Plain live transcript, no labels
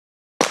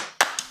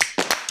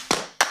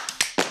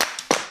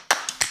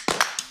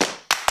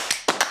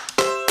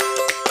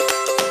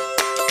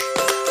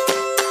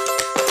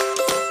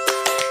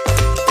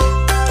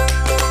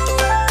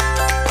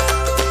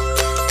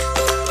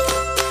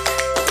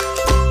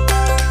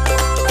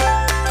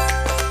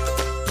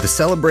The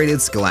celebrated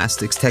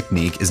Skillastics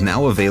technique is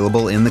now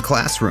available in the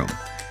classroom.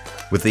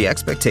 With the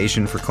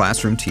expectation for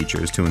classroom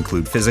teachers to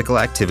include physical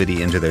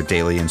activity into their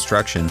daily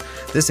instruction,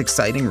 this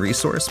exciting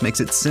resource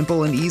makes it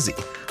simple and easy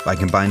by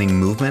combining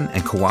movement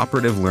and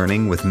cooperative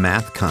learning with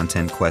math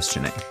content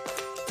questioning.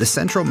 The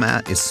central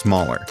mat is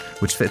smaller,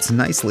 which fits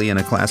nicely in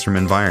a classroom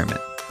environment.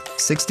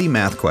 60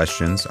 math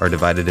questions are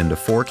divided into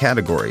 4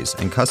 categories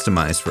and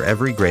customized for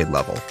every grade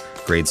level,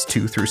 grades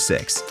 2 through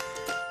 6.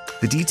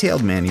 The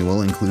detailed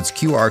manual includes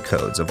QR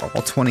codes of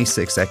all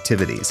 26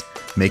 activities,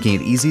 making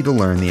it easy to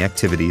learn the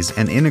activities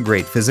and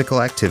integrate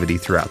physical activity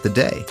throughout the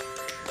day.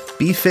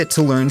 Be Fit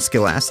to Learn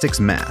Skillastics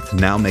Math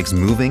now makes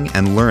moving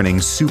and learning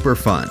super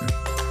fun.